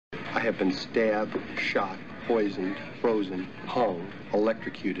I have been stabbed, shot, poisoned, frozen, hung,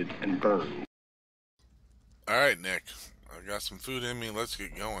 electrocuted, and burned. Alright, Nick. I got some food in me. Let's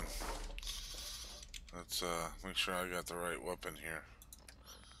get going. Let's make sure I got the right weapon here.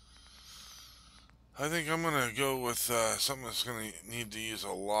 I think I'm going to go with something that's going to need to use a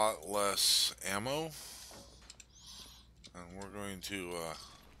lot less ammo. And we're going to...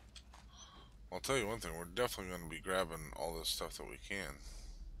 I'll tell you one thing. We're definitely going to be grabbing all this stuff that we can.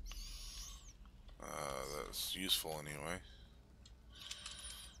 That's useful anyway.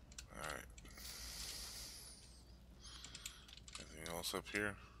 Alright. Anything else up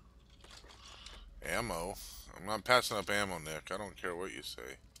here? Ammo? I'm not passing up ammo, Nick. I don't care what you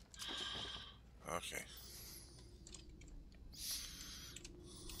say. Okay.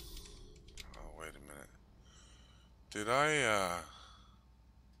 Oh, wait a minute. Did I,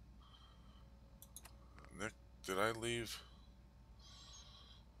 Nick, did I leave?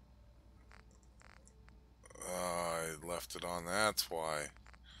 I left it on, that's why.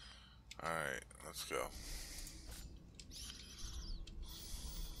 Alright, let's go.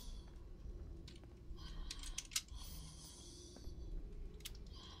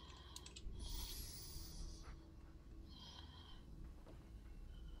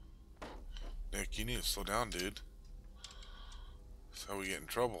 Nick, you need to slow down, dude. That's how we get in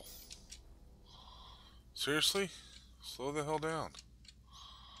trouble. Seriously? Slow the hell down.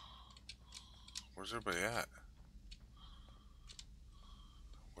 Where's everybody at?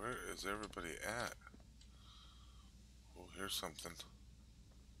 Where is everybody at? Oh, here's something.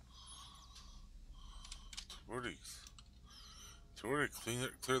 Where'd he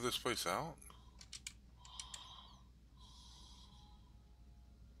clear this place out?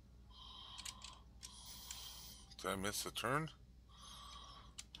 Did I miss a turn?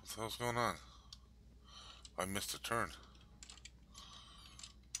 What the hell's going on? I missed a turn.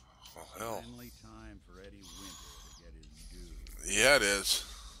 Well, hell. Finally time for Eddie Winter to get his due. Yeah, it is.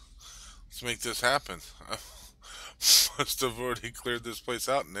 Let's make this happen. I must have already cleared this place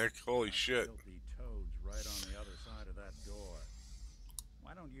out, Nick. Holy shit. Filthy toads right on the other side of that door.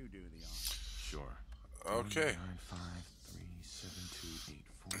 Why don't you do the honor? Sure. Okay.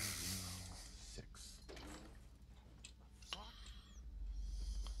 953728406.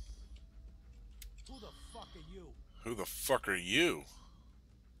 Who the fuck are you? Who the fuck are you?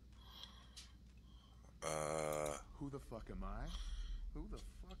 Who the fuck am I? Who the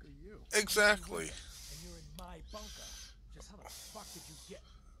fuck are you? Exactly. And you're in my bunker. Just how the fuck did you get...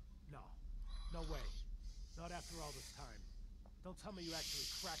 No. No way. Not after all this time. Don't tell me you actually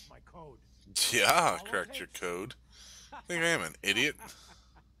cracked my code. Yeah, I cracked your code. Think I am an idiot?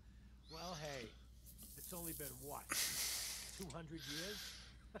 Well, hey. It's only been, what, 200 years?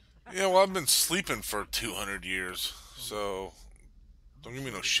 Yeah, well, I've been sleeping for 200 years, so don't give me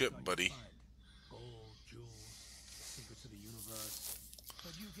no shit, buddy. Gold, jewels, secrets of the universe.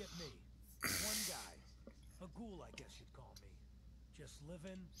 But you get me. One guy. A ghoul, I guess you'd call me. Just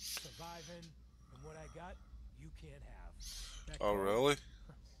living, surviving, and what I got, you can't have. That Oh, code, really?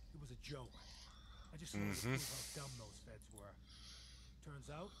 it was a joke. I just wanted to prove how dumb those feds were. Turns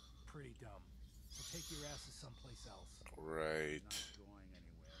out, pretty dumb. So take your asses someplace else. Right. Not going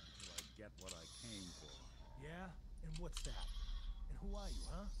anywhere until I get what I came for. Yeah? And what's that? And who are you,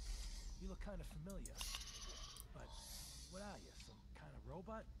 huh? You look kind of familiar. But what are you, some kind of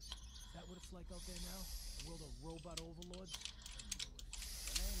robot? Is that what it's like out there now? A world of robot overlords?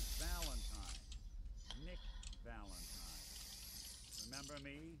 The name's Valentine. Nick Valentine. Remember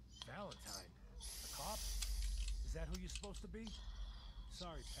me? Valentine? A cop? Is that who you're supposed to be?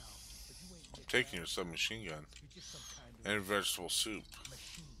 Sorry, pal, but you ain't Nick Taking your Valentine. submachine gun You're just some kind of and vegetable soup.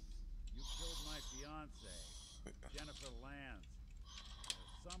 machine. You killed my fiancée, Jennifer Lance.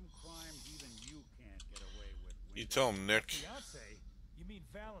 There's some crimes even you can't get away with. You Winter. tell him, Nick. Fiance? You mean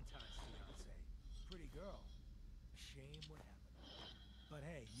Valentine's fiance? Pretty girl. A shame what happened. But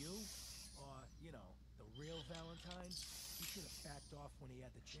hey, you, or, you know, the real Valentine, he should have backed off when he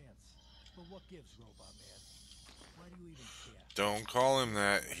had the chance. But what gives, Robot Man? Why do you even care? Don't call him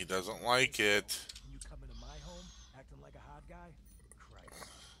that. He doesn't like it. When you come into my home, acting like a hard guy? Christ,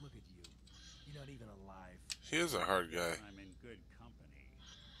 look at you. You're not even alive. He is a hard guy. I'm in good company.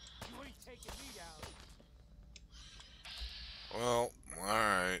 You ain't taking me down. Well,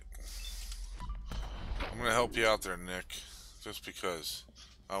 alright. I'm gonna help you out there, Nick. Just because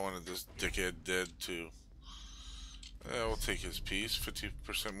I wanted this dickhead dead too. Yeah, we'll take his piece.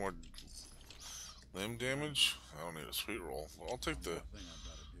 50% more limb damage. I don't need a sweet roll. Well, I'll take the... Thing I've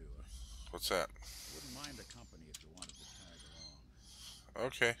got to do. What's that? Wouldn't mind the company if you wanted to tag along.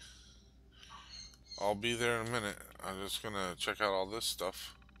 Okay. I'll be there in a minute. I'm just gonna check out all this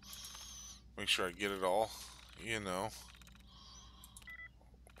stuff. Make sure I get it all, you know.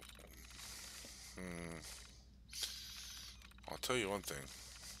 I'll tell you one thing.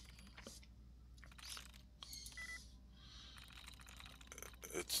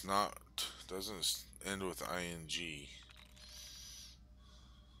 It's not, doesn't end with ing.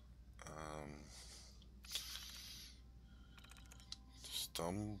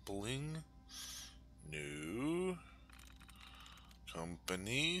 Stumbling? No.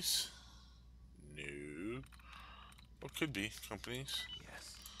 Companies? No. What could be companies?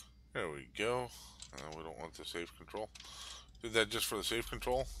 Yes. There we go. We don't want the safe control. Did that just for the safe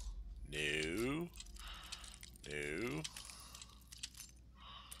control? No. No.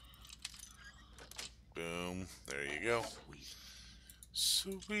 Boom. There you go.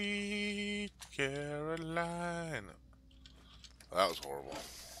 Sweet Caroline. That was horrible.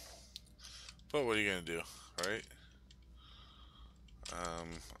 But what are you gonna do, right?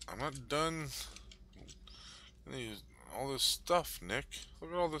 I'm not done. I'm gonna use all this stuff, Nick.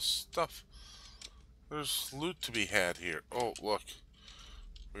 Look at all this stuff. There's loot to be had here. Oh, look.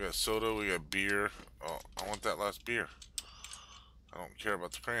 We got soda, we got beer. Oh, I want that last beer. I don't care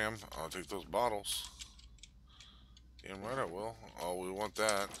about the cram. I'll take those bottles. Damn right I will. Oh, we want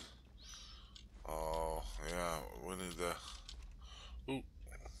that. Oh, yeah, we need the... Ooh,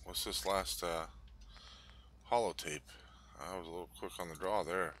 what's this last, holotape? I was a little quick on the draw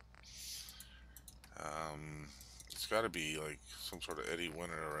there. It's gotta be, like, some sort of Eddie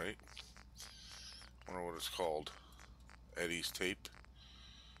Winter, right? I wonder what it's called. Eddie's tape.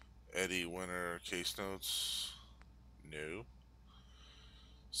 Eddie Winter case notes. No.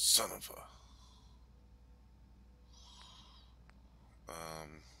 Son of a...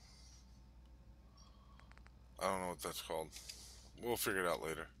 I don't know what that's called. We'll figure it out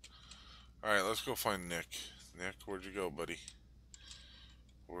later. Alright, let's go find Nick. Nick, where'd you go, buddy?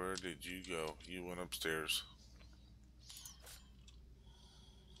 Where did you go? You went upstairs.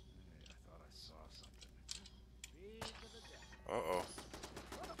 I thought I saw something. Uh-oh.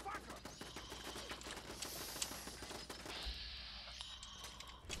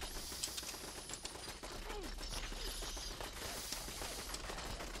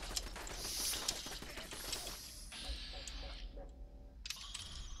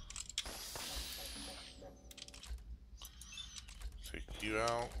 Take you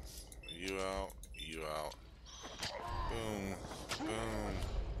out, you out, you out. Boom, boom.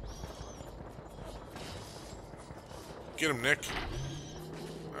 Get him, Nick.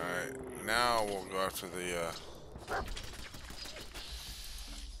 Alright, now we'll go after the,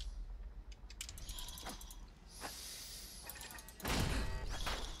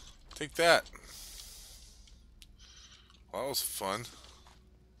 Take that. Well, that was fun.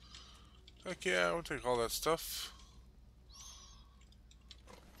 Heck yeah, we'll take all that stuff.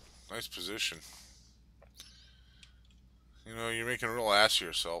 Nice position. You know, you're making a real ass of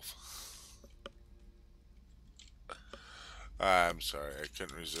yourself. I'm sorry, I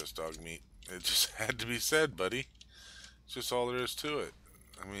couldn't resist dog meat. It just had to be said, buddy. It's just all there is to it.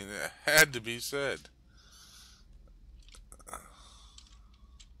 I mean, it had to be said.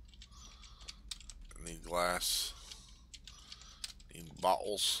 Need glass. Need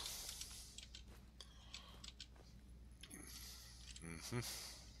bottles.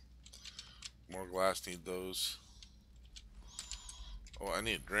 More glass, need those. Oh, I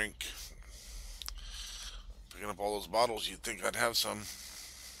need a drink. Picking up all those bottles, you'd think I'd have some.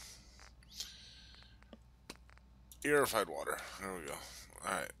 Purified water. There we go.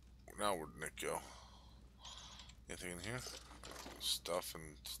 Alright, now where'd Nick go? Anything in here? Stuff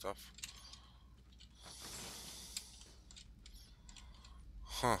and stuff.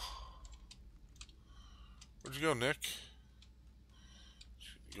 Huh. Where'd you go, Nick?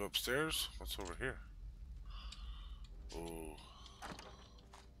 You go upstairs? What's over here? Ooh.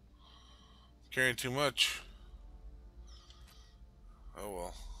 Carrying too much. Oh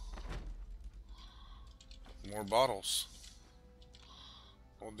well. More bottles.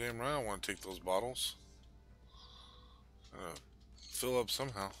 Well, damn right I want to take those bottles. Fill up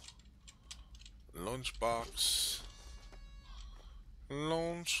somehow. Lunchbox.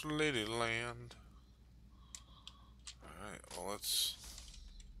 Lunch Ladyland. Alright, well let's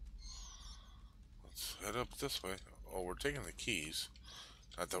head up this way. Oh, we're taking the keys.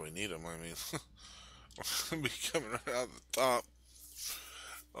 Not that we need them, I mean, we're gonna be coming right out the top.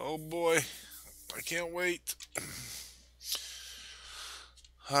 Oh boy, I can't wait.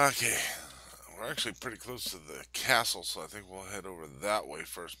 Okay, we're actually pretty close to the castle, so I think we'll head over that way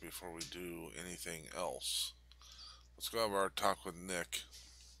first before we do anything else. Let's go have our talk with Nick.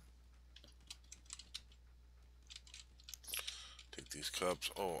 Take these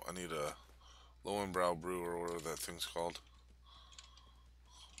cups. Oh, I need a Lowenbrow Brew or whatever that thing's called.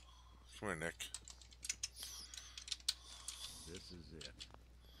 Come here, Nick. This is it.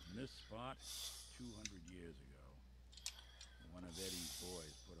 In this spot, 200 years ago, one of Eddie's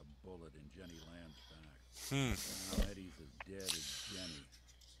boys put a bullet in Jenny Lamb's back. Now Eddie's as dead as Jenny.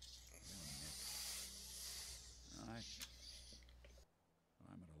 And Nick.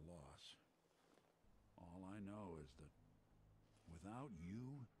 I'm at a loss. All I know is that without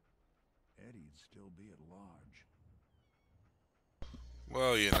you, Eddie'd still be at large.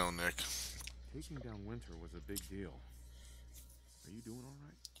 Well, you know, Nick. Taking down Winter was a big deal. Are you doing all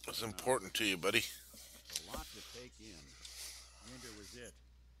right? It's important to you, buddy. A lot to take in. Winter was it.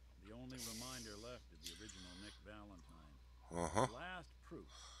 The only reminder left of the original Nick Valentine. Uh-huh. The last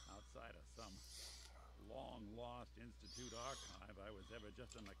proof, outside of some long-lost Institute archive, I was ever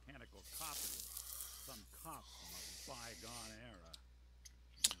just a mechanical copy of some cop from a bygone era.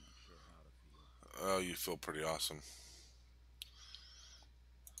 I'm not sure how to feel. Oh, you feel pretty awesome.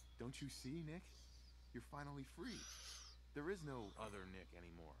 Don't you see, Nick? You're finally free. There is no other Nick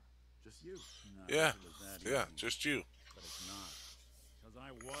anymore. Just you. No, Yeah. it was that Yeah, easy. just you. But it's not. Because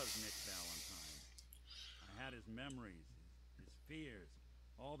I was Nick Valentine. I had his memories, his fears,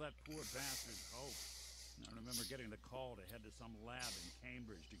 all that poor bastard's hope. And I remember getting the call to head to some lab in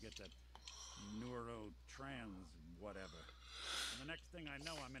Cambridge to get that neurotrans whatever. And the next thing I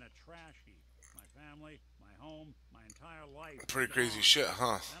know, I'm in a trash heap. My family, my home, my entire life. Pretty crazy gone. shit,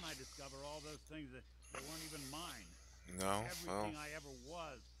 huh? Then I discover all those things that weren't even mine. No? Well, Everything I ever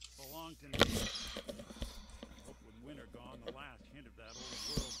was belonged to me. I hope with winter gone, the last hint of that old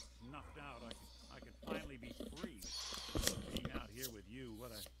world snuffed out, I could finally be free. Being out here with you,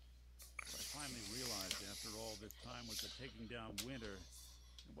 what I finally realized after all this time was that taking down Winter,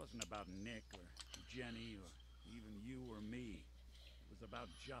 it wasn't about Nick or Jenny or even you or me. It was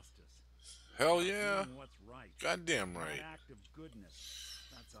about justice. hell yeah. Doing what's right. Goddamn right. That act of goodness,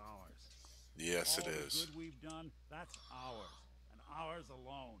 that's ours. Yes, All it the is. good we've done, that's ours, and ours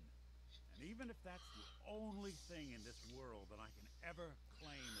alone. And even if that's the only thing in this world that I can ever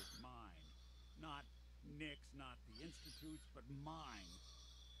claim as mine, not Nick's, not the Institute's, but mine,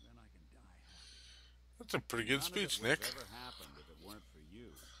 then I can die happy. That's a pretty good None speech, of it Nick. would have ever happened if it weren't for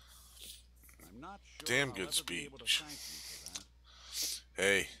you. I'm not sure Damn I'll good ever be able to speech. thank you for that.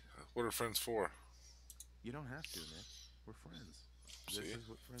 Hey, what are friends for? You don't have to, Nick. We're friends. See? This is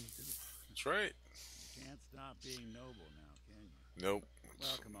what friends do. That's right. You can't stop being noble now, can you? Nope. Well,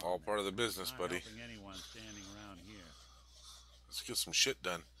 It's come on, all then. part of the business, Not buddy. helping anyone standing around here. Let's get some shit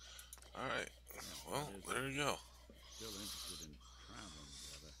done. Alright. Well, there you go. Still interested in traveling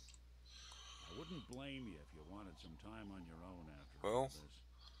together. I wouldn't blame you if you wanted some time on your own after all Well, this.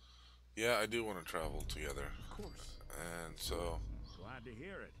 Yeah, I do want to travel together. Of course. And so, Glad to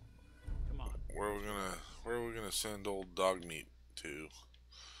hear it. Come on. where are we gonna send old Dog Meat to?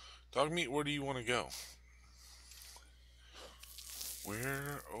 Dog Meat, where do you want to go?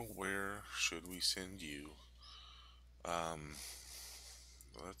 Where, oh where should we send you?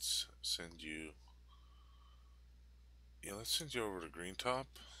 Let's send you, let's send you over to Green Top,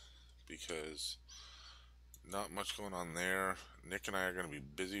 because not much going on there. Nick and I are going to be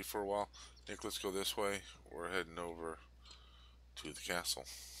busy for a while. Nick, let's go this way. We're heading over to the castle.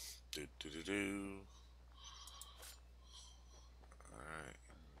 Alright.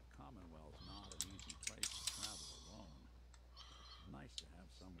 Commonwealth's not an easy place to travel alone. Nice to have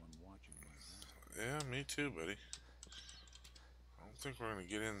someone watching my back. Yeah, me too, buddy. I don't think we're going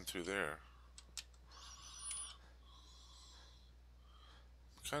to get in through there.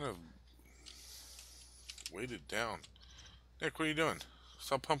 Kind of weighted down. Nick, what are you doing?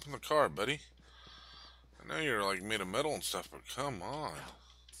 Stop pumping the car, buddy. I know you're like made of metal and stuff, but come on.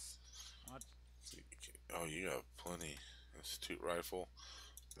 What? Oh, you got plenty. Institute rifle,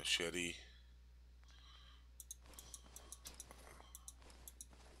 machete.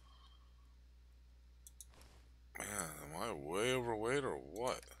 Man, am I way overweight or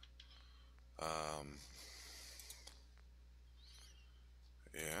what?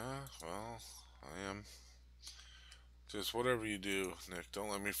 Yeah, well, I am. Just whatever you do, Nick, don't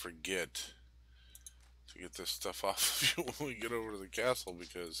let me forget to get this stuff off of you when we get over to the castle,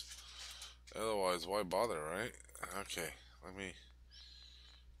 because otherwise, why bother, right? Okay, let me...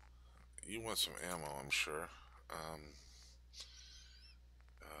 You want some ammo, I'm sure.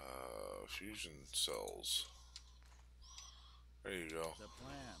 Fusion cells. There you go. The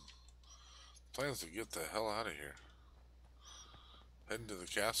plan. Plans to get the hell out of here. Heading to the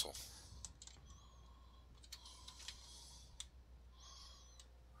castle.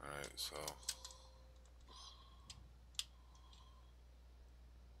 Alright, so...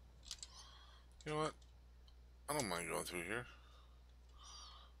 You know what? I don't mind going through here.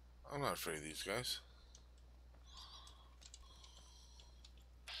 I'm not afraid of these guys.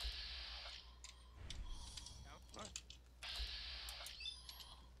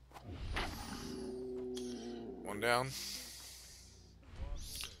 One down.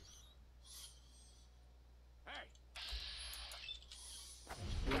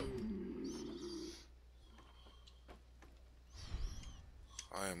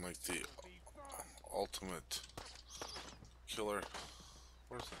 I am like the ultimate killer.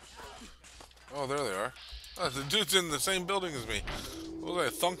 Where's that? Oh, there they are. Oh, the dude's in the same building as me. What was I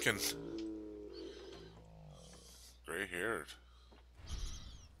thinking? Gray-haired.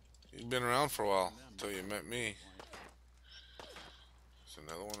 You've been around for a while until you met me. There's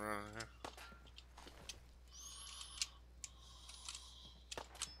another one around here.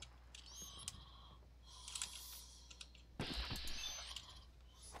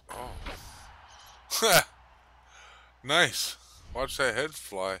 Oh. Nice. Watch that head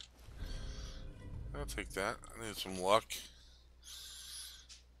fly. I'll take that. I need some luck.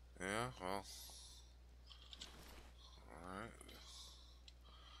 Yeah, well. Alright.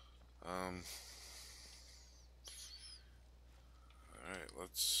 Alright,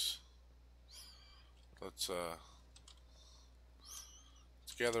 let's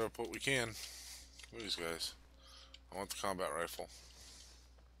gather up what we can. Look at these guys. I want the combat rifle.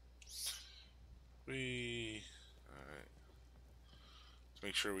 Alright. Let's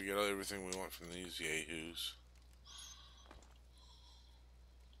make sure we get everything we want from these yahoos.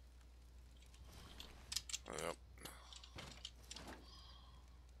 Yep.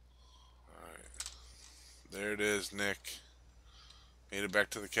 Alright. There it is, Nick. Made it back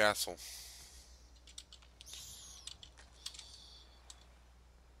to the castle.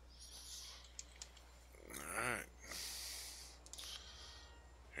 Alright.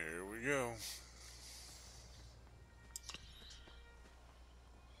 Here we go.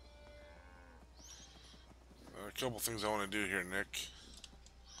 A couple things I want to do here, Nick.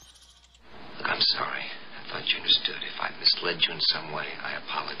 Look, I'm sorry. I thought you understood. If I misled you in some way, I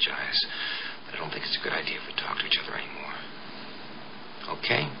apologize. But I don't think it's a good idea